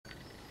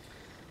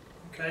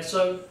Okay,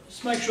 so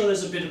just make sure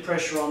there's a bit of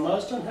pressure on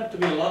those. Don't have to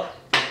be a lot.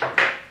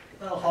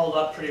 They'll hold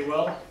up pretty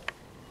well.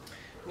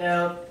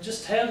 Now,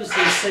 just how does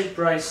the seat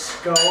brace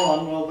go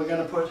on? Well, we're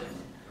going to put a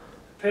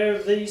pair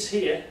of these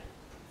here,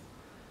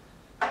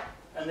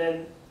 and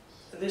then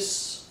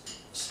this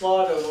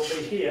slider will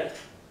be here,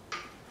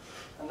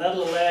 and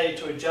that'll allow you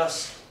to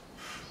adjust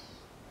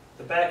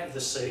the back of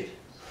the seat.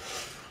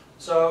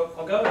 So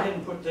I'll go ahead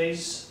and put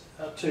these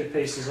two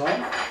pieces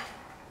on.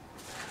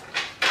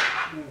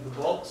 Move the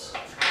bolts.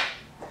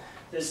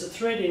 There's a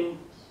thread in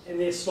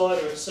the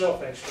slider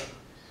itself actually.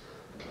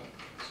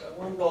 So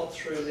one bolt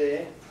through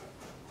there.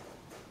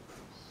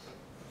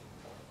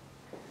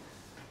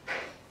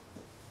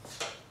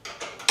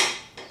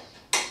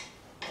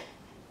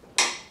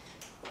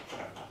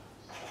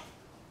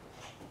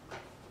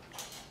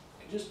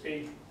 Can just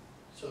be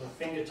sort of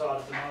finger tight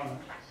at the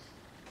moment.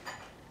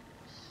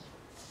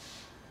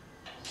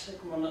 The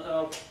second one,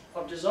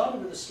 I've designed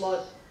it with a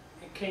slight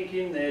kink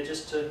in there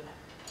just to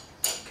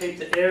keep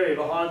the area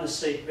behind the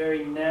seat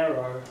very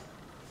narrow,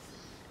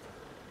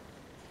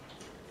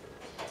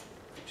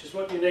 which is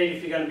what you need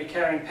if you're going to be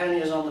carrying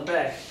panniers on the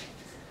back,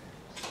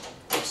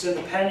 because then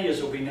the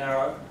panniers will be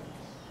narrow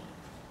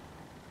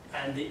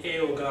and the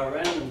air will go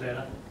around them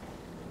better.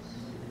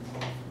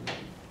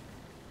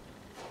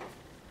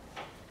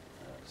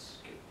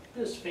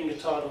 Just finger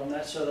tight on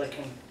that so they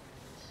can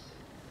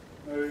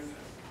move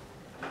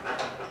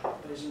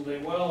reasonably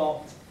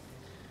well.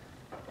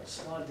 I'll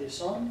slide this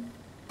on.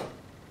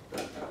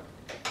 There we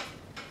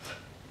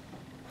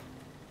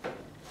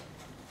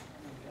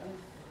go.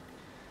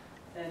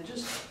 And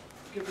just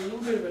give it a little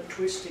bit of a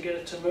twist to get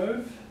it to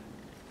move.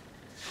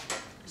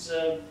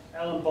 There's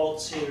Allen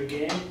bolts here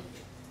again.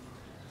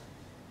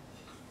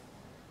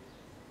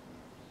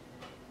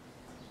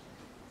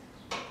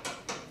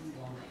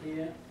 One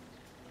here.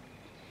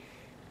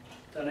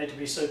 Don't need to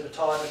be super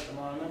tight at the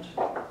moment.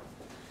 Now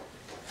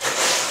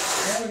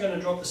we're going to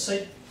drop the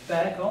seat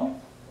back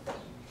on.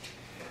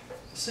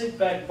 The seat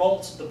back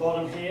bolts at the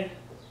bottom here,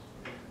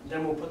 and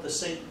then we'll put the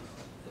seat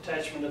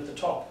attachment at the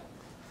top.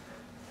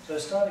 So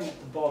starting at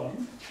the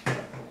bottom,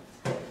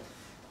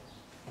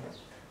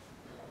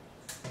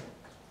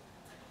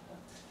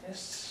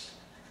 yes.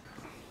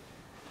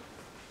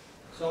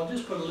 So I'll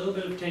just put a little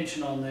bit of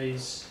tension on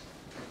these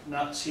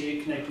nuts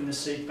here connecting the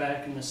seat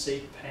back and the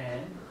seat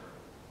pan.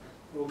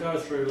 We'll go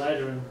through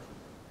later and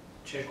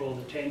check all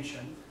the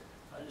tension.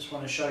 I just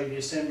want to show you the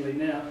assembly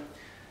now.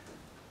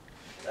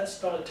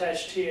 That's not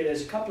attached here.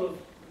 There's a couple of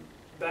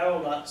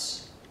barrel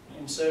nuts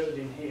inserted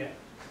in here,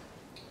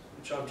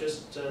 which I've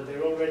just,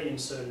 they're already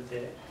inserted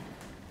there.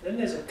 Then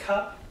there's a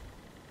cup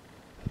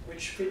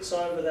which fits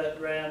over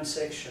that round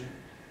section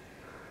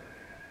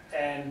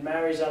and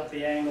marries up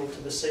the angle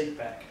to the seat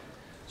back.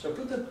 So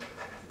put the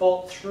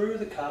bolt through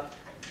the cup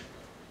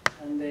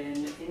and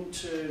then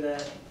into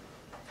that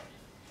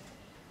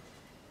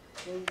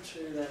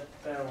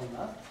barrel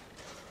nut.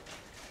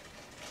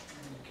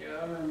 There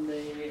we go, and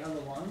the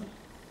other one.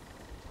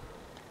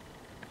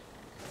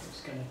 I'm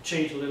just going to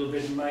cheat a little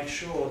bit and make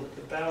sure that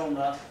the barrel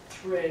nut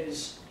thread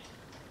is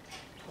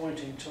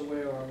pointing to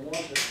where I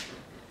want it.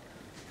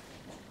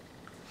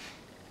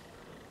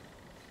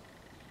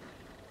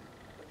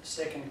 Put the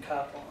second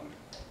cup on.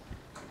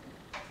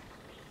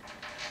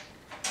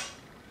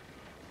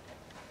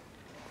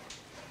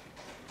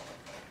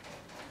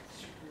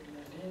 Screw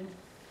that in.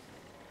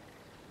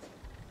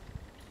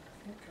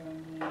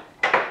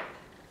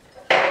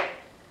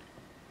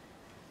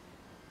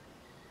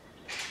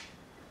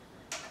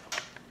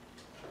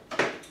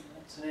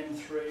 That's an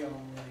M3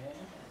 on there.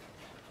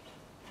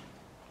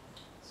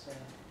 So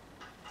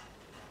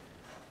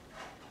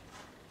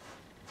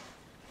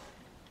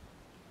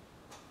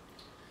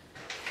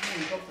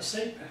we've got the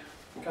seat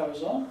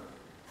covers on.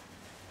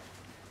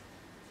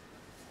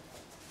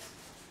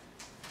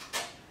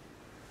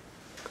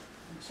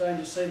 I'm starting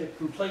to see the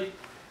complete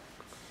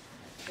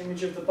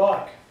image of the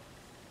bike.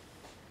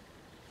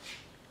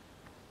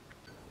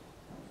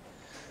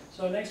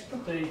 So next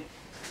put the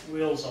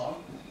wheels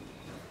on.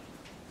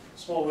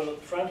 Small wheel at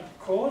the front, of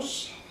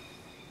course.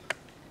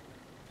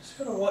 Just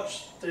got to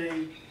watch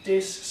the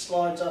disc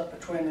slides up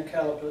between the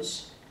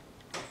calipers.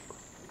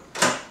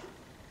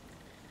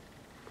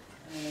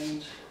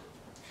 And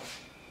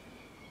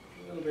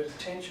a little bit of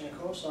tension,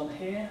 of course, on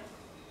here.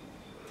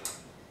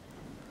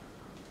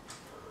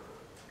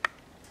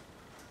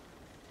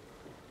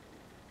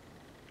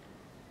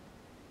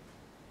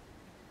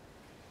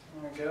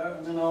 There we go,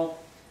 and then I'll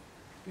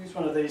use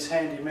one of these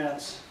handy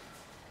mounts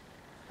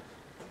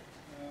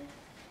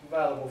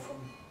available from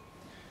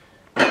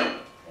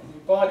any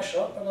bike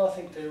shop, and I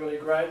think they're really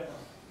great.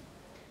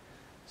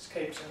 Just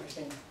keeps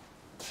everything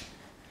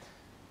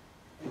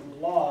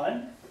in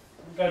line.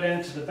 We'll go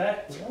down to the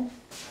back wheel.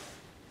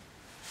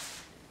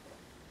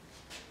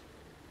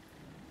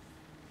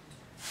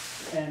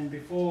 And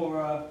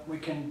before we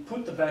can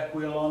put the back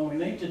wheel on, we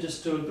need to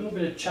just do a little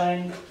bit of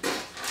chain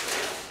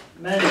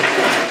management.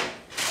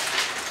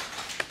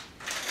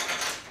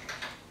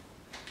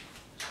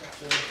 Just have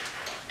to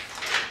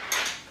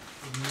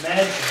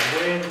imagine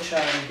where the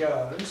chain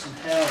goes and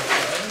how it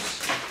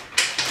goes.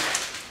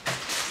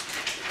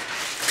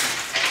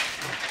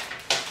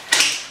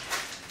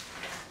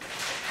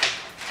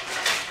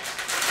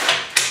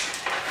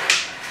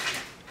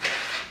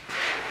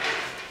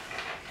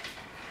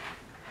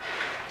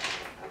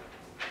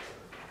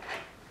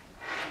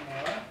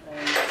 Alright,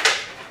 and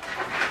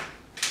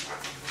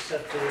just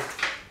have to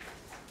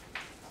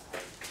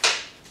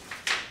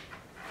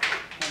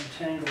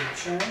untangle the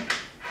chain.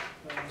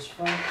 That was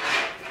fun.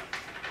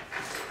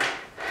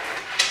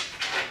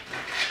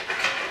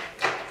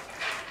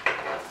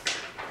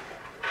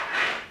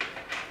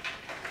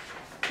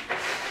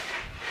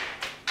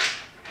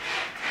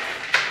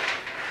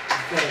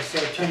 Okay, so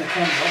turn the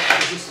camera off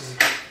because this is a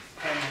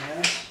pain in the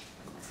ass.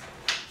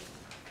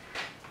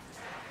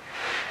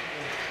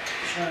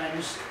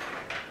 Chains.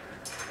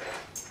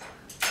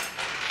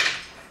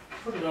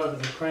 Put it over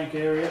the crank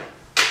area.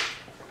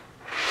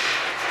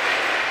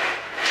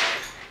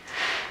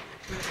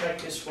 Put it back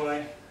this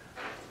way,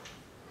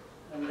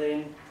 and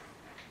then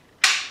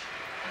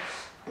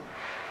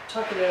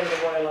tuck it out of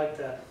the way like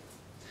that.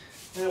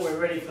 Now we're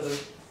ready for the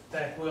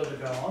back wheel to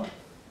go on.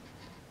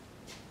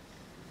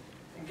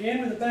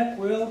 Again with the back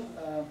wheel,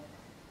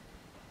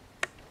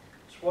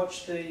 just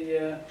watch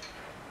the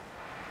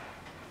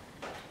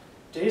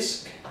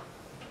disc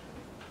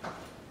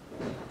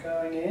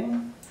going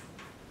in,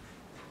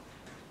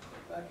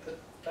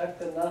 back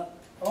the nut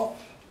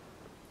off.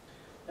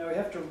 Now we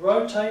have to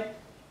rotate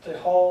the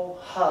whole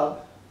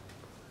hub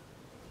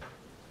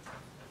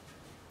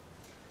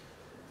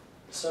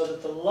so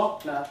that the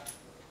lock nut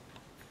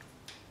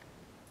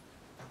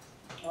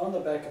on the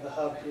back of the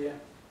hub here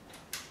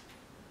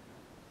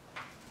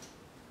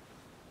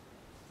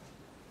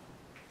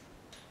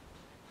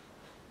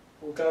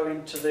will go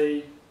into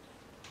the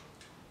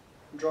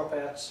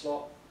drop-out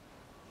slot.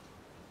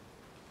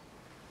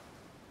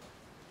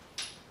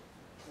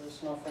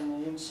 There's enough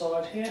on the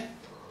inside here.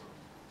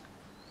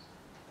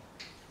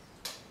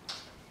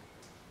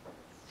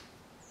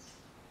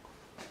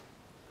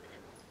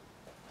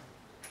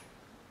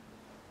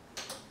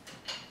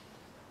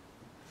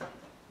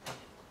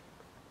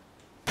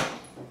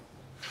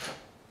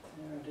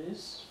 There it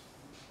is.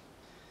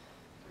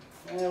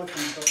 Now we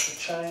can drop the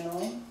chain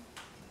on.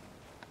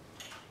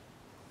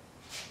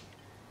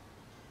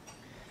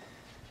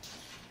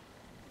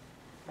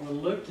 We'll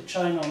loop the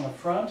chain on the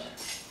front,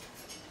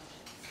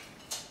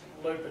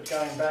 loop it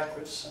going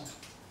backwards,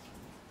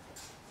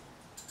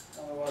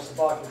 so otherwise the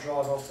bike will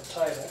drive off the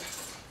table.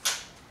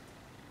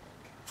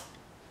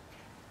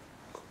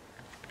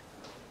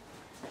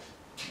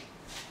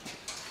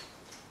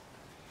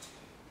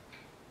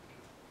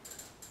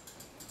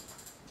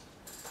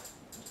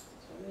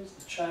 So there's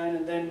the chain,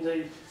 and then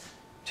the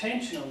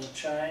tension on the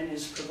chain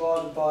is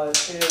provided by a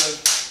pair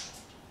of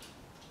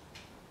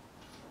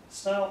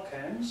snail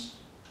cams.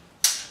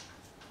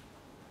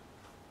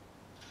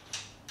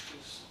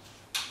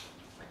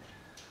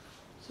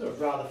 Sort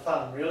of rather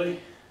fun, really.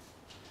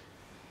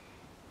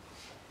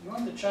 You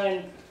want the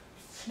chain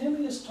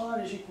nearly as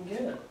tight as you can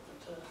get it.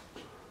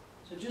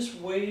 So just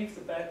weave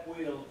the back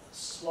wheel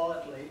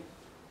slightly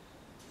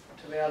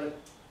to be able to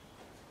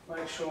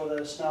make sure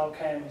the snail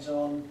cam is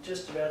on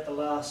just about the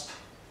last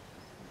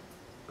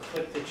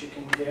clip that you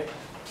can get.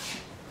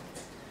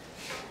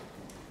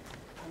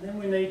 And then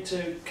we need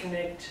to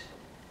connect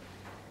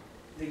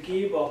the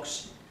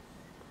gearbox.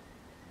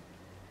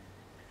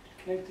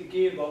 To connect the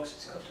gearbox,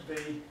 it's got to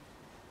be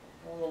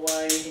all the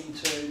way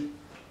into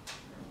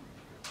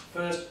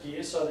first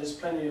gear, so there's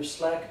plenty of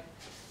slack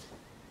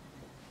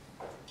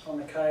on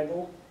the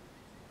cable.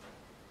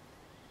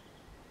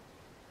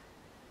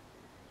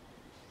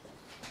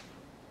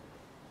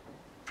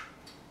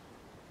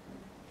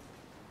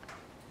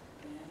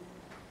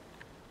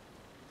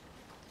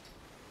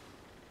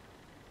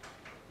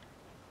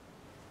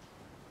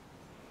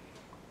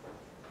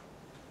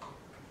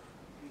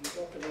 You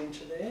drop it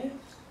into there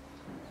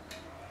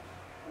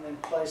and then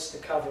place the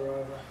cover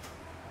over.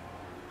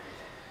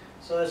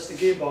 So that's the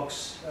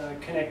gearbox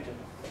connected.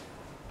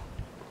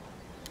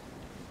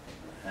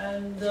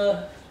 And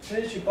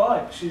there's your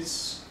bike.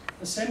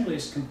 Assembly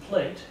is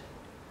complete.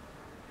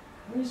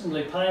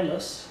 Reasonably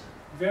painless.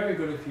 Very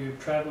good if you're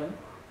travelling.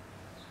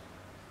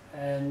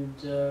 And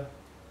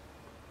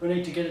we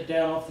need to get it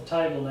down off the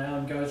table now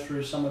and go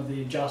through some of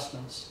the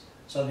adjustments.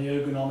 So the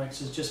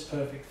ergonomics is just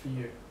perfect for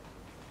you.